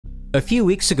A few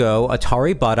weeks ago,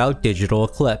 Atari bought out Digital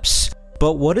Eclipse.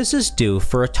 But what does this do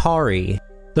for Atari?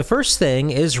 The first thing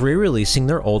is re-releasing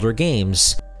their older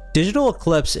games. Digital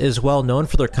Eclipse is well known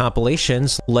for their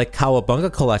compilations like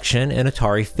Cowabunga Collection and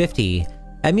Atari 50.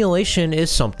 Emulation is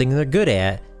something they're good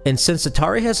at, and since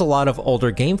Atari has a lot of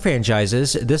older game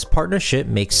franchises, this partnership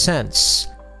makes sense.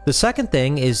 The second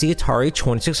thing is the Atari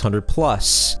 2600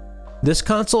 Plus. This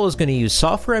console is going to use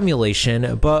software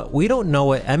emulation, but we don't know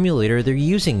what emulator they're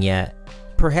using yet.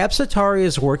 Perhaps Atari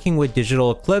is working with Digital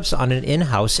Eclipse on an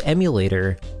in-house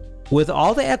emulator. With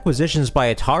all the acquisitions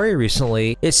by Atari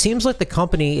recently, it seems like the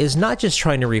company is not just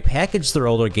trying to repackage their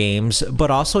older games,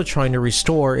 but also trying to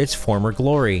restore its former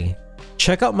glory.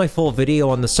 Check out my full video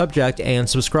on the subject and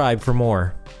subscribe for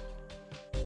more.